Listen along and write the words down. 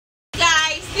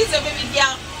This is your baby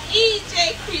girl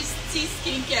EJ Christie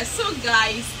Skincare. So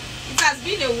guys, it has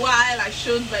been a while I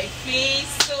showed my face,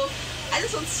 so I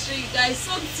just want to show you guys.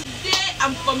 So today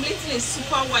I'm formulating a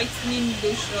super whitening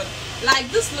lotion. Like,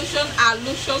 this lotion are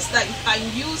lotions that you can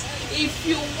use if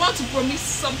you want to promise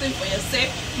something for yourself.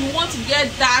 You want to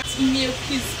get that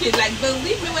milky skin. Like,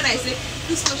 believe me when I say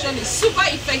this lotion is super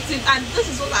effective, and this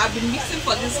is what I've been mixing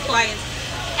for this client.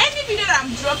 Any video that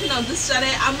I'm dropping on this channel,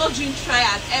 I'm not doing try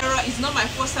and error. It's not my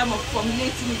first time of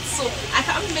formulating it, so I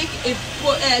can't make a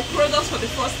product for the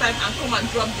first time and come and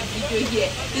drop the video here.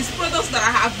 It's products that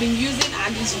I have been using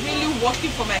and it's really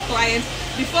working for my clients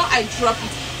before I drop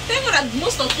it. Thank God that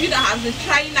most of you that have been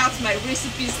trying out my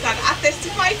recipes can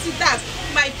testify to that.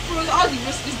 My product, all the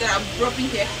recipes that I'm dropping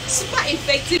here, super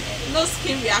effective, no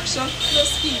skin reaction, no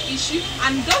skin issue.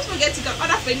 And don't forget to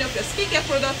order for any of your skincare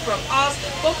products from us,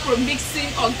 both from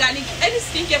mixing, organic, any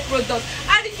skincare product.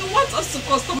 And if you want us to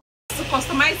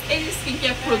customize any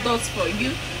skincare products for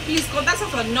you, please contact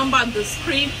us on the number on the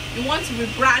screen. You want to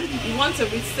rebrand, you want to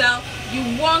resell, you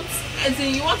want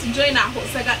to join our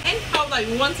wholesale, anyhow that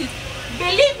you want it.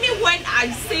 Believe me when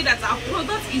I say that our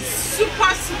product is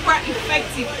super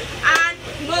effective and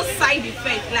no side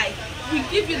effect. Like, we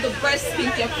give you the best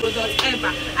skincare product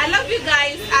ever. I love you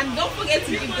guys, and don't forget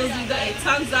to give those videos a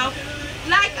thumbs up,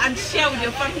 like and share with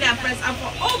your family and friends. And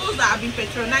for all those that have been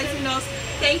patronizing us,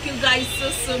 thank you guys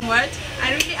so much.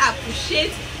 I really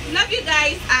appreciate. Love you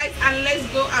guys, and let's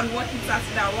go and work it out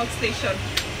in our workstation.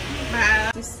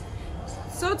 Bye.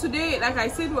 So today, like I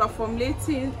said, we are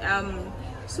formulating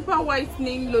super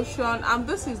whitening lotion, and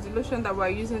this is the lotion that we're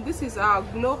using. This is our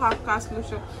glow half cast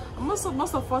lotion. Most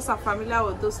of us are familiar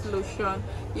with this lotion.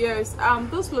 Yes,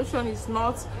 this lotion is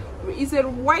it's a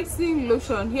whitening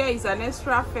lotion. Here is an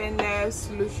extra fairness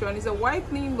lotion. It's a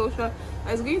whitening lotion.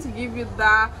 It's going to give you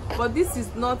that, but this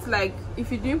is not like,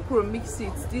 if you didn't pro-mix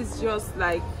it, this is just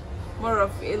like more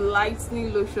of a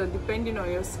lightening lotion depending on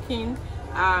your skin.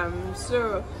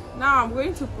 So now I'm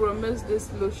going to pro-mix this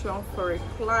lotion for a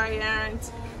client.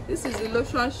 This is the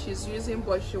lotion she's using,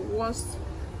 but she wants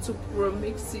to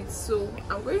pro-mix it, so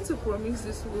I'm going to pro-mix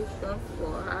this lotion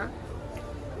for her.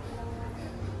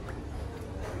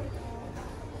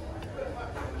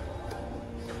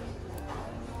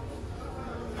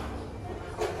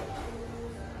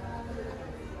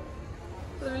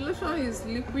 So the lotion is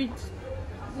liquid.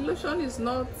 The lotion is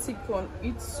not thick on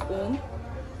its own,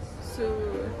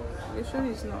 so the lotion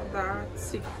is not that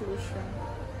thick lotion.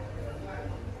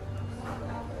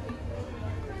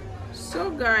 So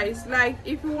guys, like,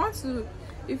 if you are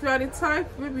the type,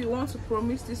 maybe you want to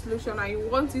pro-mix this lotion and you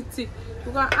want it thick,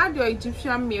 you can add your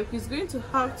Egyptian milk. It's going to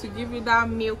help to give you that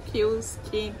milky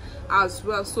skin as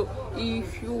well. So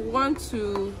if you want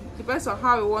to, depends on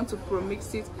how you want to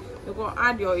pro-mix it, you can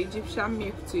add your Egyptian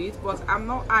milk to it, but I'm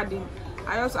not adding.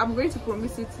 I'm going to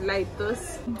pro-mix it like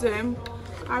this. Then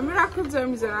Miracle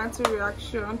Derm is an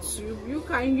anti-reaction tube. You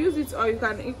can use it, or you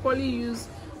can equally use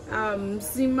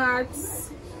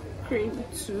Zimat's cream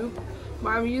tube, but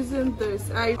I'm using this.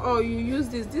 You use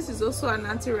this is also an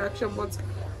anti-reaction, but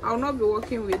I'll not be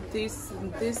working with this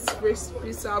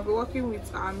recipe, so I'll be working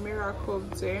with our Miracle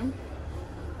Derm.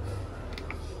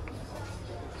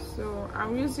 So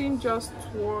I'm using just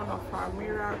one of our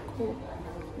Miracle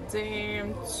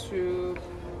Derm to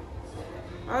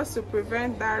also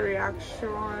prevent that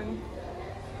reaction.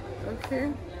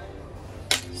 Okay,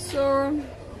 so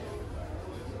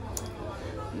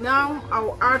now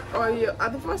I'll add oil.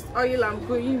 At the first oil I'm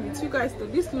going with you guys to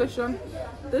this lotion.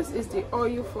 This is the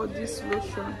oil for this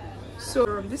lotion.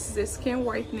 So this is a skin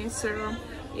whitening serum.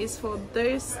 It's for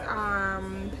this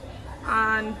and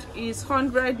it's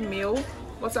 100 ml,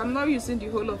 but I'm not using the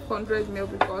whole of 100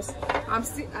 ml because I'm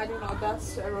still adding other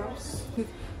serums.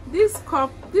 This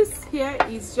here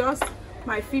is just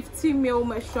my 50 ml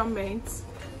measurement.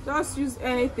 Just use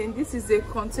anything. This is a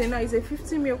container. It's a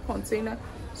 50 ml container,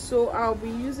 so I'll be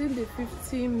using the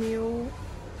 50 ml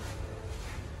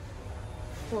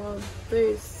for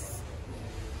this.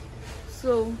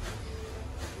 So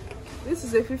this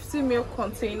is a 50 ml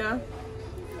container,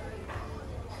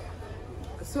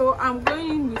 so I'm going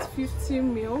in with 50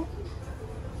 ml.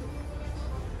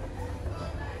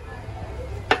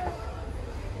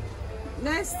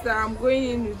 Next, I'm going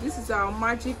in with, this is our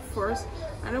Magic First.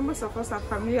 I know most of us are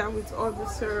familiar with all the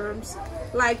serums.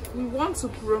 Like, we want to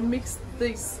pro-mix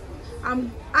this.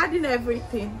 I'm adding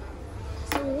everything.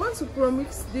 So we want to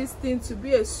pro-mix this thing to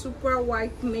be a super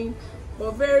whitening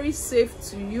but very safe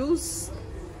to use.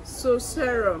 So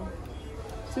serum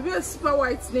to be a super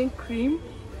whitening cream,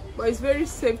 but it's very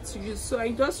safe to use. So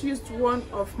I just used one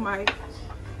of my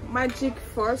Magic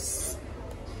First.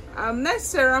 Next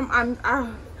serum, and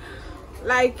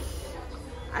like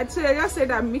I just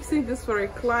said, I'm mixing this for a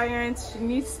client. She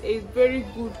needs a very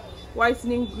good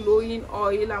whitening glowing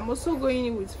oil. I'm also going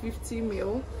in with 50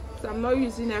 ml, so I'm not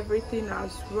using everything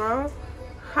as well.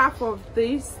 Half of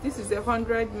this is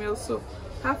 100 ml, so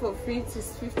half of it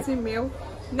is 50 ml.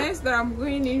 Next that I'm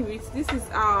going in with, this is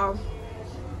our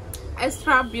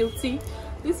Extra Beauty.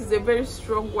 This is a very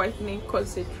strong whitening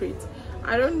concentrate.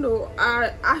 I don't know,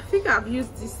 I think I've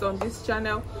used this on this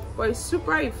channel, but it's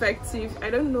super effective.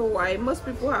 I don't know why most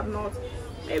people have not,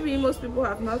 maybe most people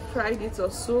have not tried it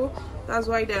or so, that's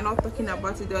why they're not talking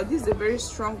about it. This is a very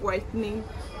strong whitening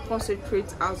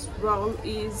concentrate as well.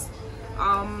 Is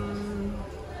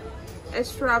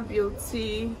Extra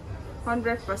Beauty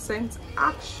 100%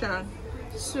 action.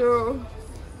 So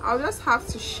I'll just have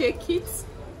to shake it.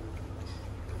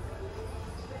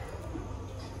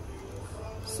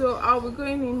 So I'll be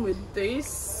going in with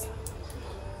this.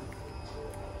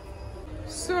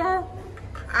 So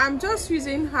I'm just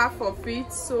using half of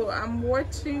it, so I'm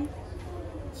watching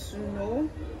to know.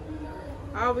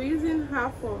 I'll be using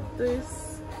half of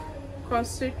this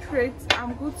concentrate.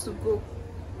 I'm good to go.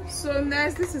 So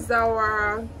next, this is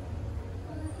our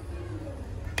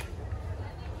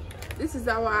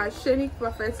Shining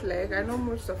Perfect Leg. I know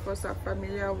most of us are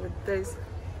familiar with this.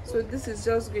 So this is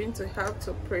just going to help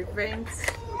to prevent.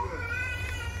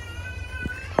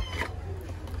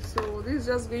 So this is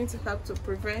just going to help to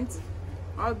prevent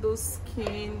all those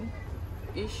skin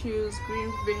issues,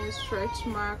 green veins, stretch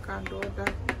mark, and all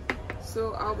that.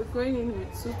 So I'll be going in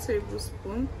with 2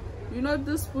 tablespoons. You know,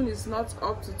 this spoon is not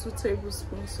up to 2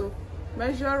 tablespoons, so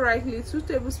measure rightly. 2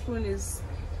 tablespoons is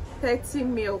 30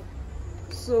 ml.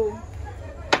 So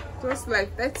just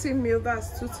like 30 ml,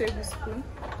 that's 2 tablespoons,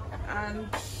 and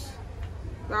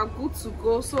we are good to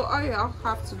go. So all you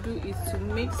have to do is to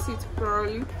mix it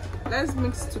thoroughly. Let's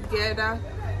mix together.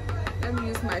 Let me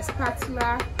use my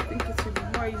spatula. I think it will be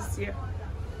more easier.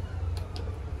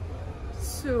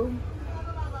 So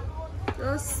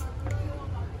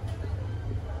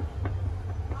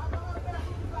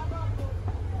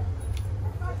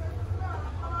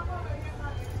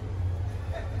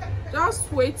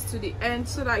just wait to the end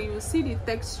so that you will see the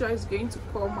texture is going to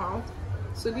come out.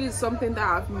 So this is something that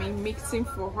I've been mixing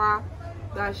for her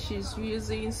that she's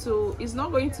using, so it's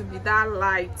not going to be that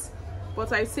light.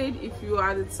 But I said if you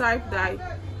are the type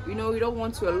that, you know, you don't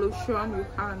want your lotion, you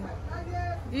can.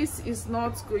 This is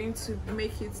not going to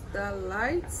make it that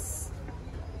light.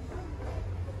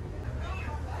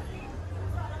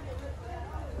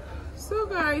 So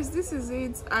guys, this is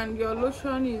it, and your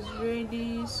lotion is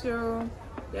ready. So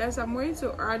yes, I'm going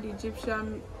to add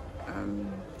Egyptian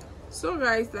so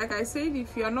guys, like I said,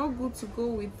 if you're not good to go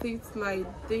with it like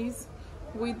this,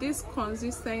 with this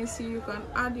consistency, you can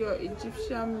add your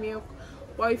Egyptian milk.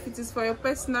 But if it is for your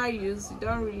personal use, you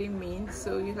don't really mean,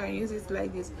 so you can use it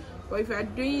like this. But if you're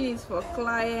doing it for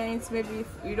clients, maybe if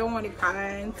you don't want a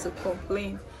client to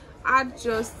complain, add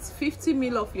just 50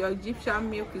 ml of your Egyptian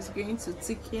milk. Is going to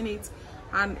thicken it,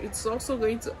 and it's also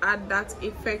going to add that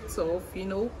effect of, you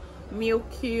know,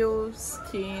 milky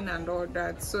skin and all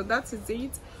that. So that is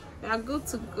it. We are good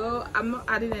to go. I'm not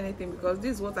adding anything because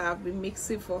this is what I have been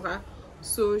mixing for her,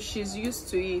 so she's used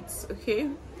to it. Okay,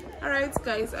 all right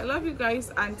guys, I love you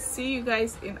guys, and see you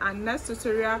guys in our next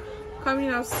tutorial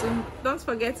coming up soon. Don't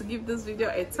forget to give this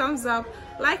video a thumbs up,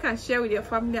 like and share with your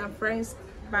family and friends.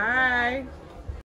 Bye.